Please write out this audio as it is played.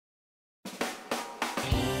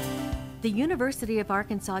The University of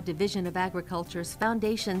Arkansas Division of Agriculture's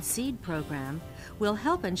Foundation Seed Program will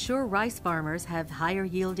help ensure rice farmers have higher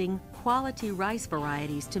yielding, quality rice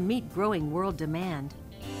varieties to meet growing world demand.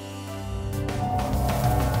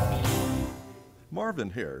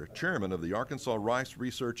 Marvin Hare, chairman of the Arkansas Rice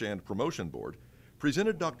Research and Promotion Board,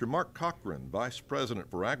 presented Dr. Mark Cochran, Vice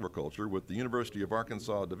President for Agriculture with the University of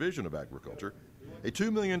Arkansas Division of Agriculture, a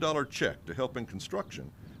 $2 million check to help in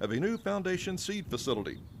construction of a new foundation seed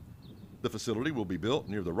facility. The facility will be built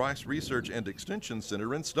near the Rice Research and Extension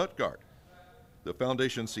Center in Stuttgart. The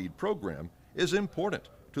Foundation Seed Program is important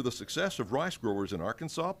to the success of rice growers in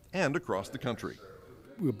Arkansas and across the country.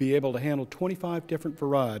 We'll be able to handle 25 different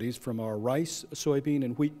varieties from our rice, soybean,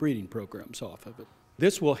 and wheat breeding programs off of it.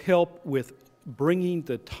 This will help with bringing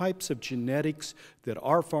the types of genetics that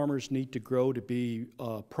our farmers need to grow to be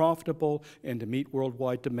profitable and to meet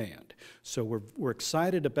worldwide demand. So we're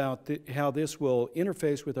excited about how this will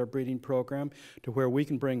interface with our breeding program to where we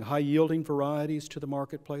can bring high-yielding varieties to the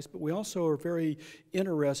marketplace, but we also are very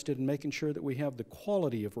interested in making sure that we have the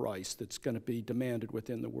quality of rice that's going to be demanded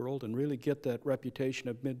within the world and really get that reputation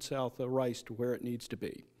of Mid-South rice to where it needs to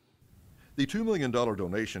be. The $2 million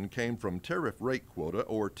donation came from tariff rate quota,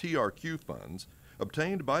 or TRQ funds,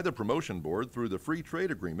 obtained by the Promotion Board through the Free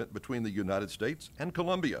Trade Agreement between the United States and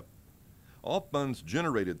Colombia. All funds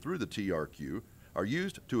generated through the TRQ are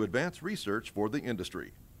used to advance research for the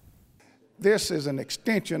industry. This is an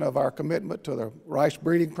extension of our commitment to the rice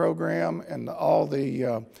breeding program and all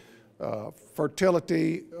the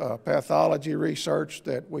fertility pathology research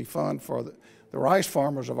that we fund for the rice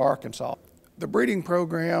farmers of Arkansas. The breeding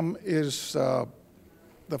program is the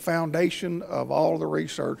foundation of all the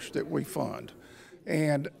research that we fund.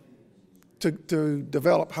 And to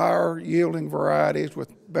develop higher yielding varieties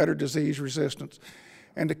with better disease resistance,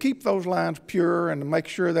 and to keep those lines pure and to make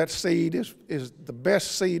sure that seed is the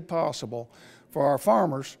best seed possible for our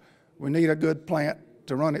farmers, we need a good plant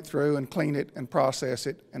to run it through and clean it and process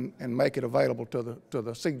it and make it available to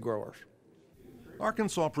the seed growers.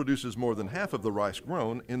 Arkansas produces more than half of the rice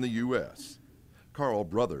grown in the U.S. Carl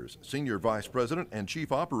Brothers, Senior Vice President and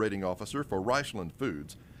Chief Operating Officer for Riceland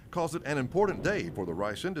Foods, calls it an important day for the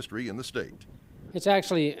rice industry in the state. It's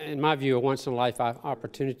actually, in my view, a once-in-a-lifetime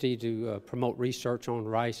opportunity to promote research on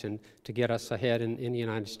rice and to get us ahead in the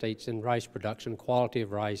United States in rice production, quality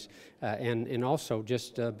of rice, and also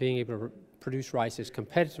just being able to produce rice as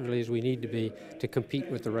competitively as we need to be to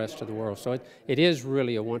compete with the rest of the world. So it is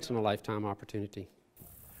really a once-in-a-lifetime opportunity.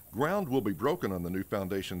 Ground will be broken on the new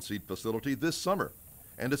Foundation Seed facility this summer,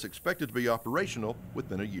 and it's expected to be operational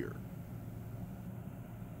within a year.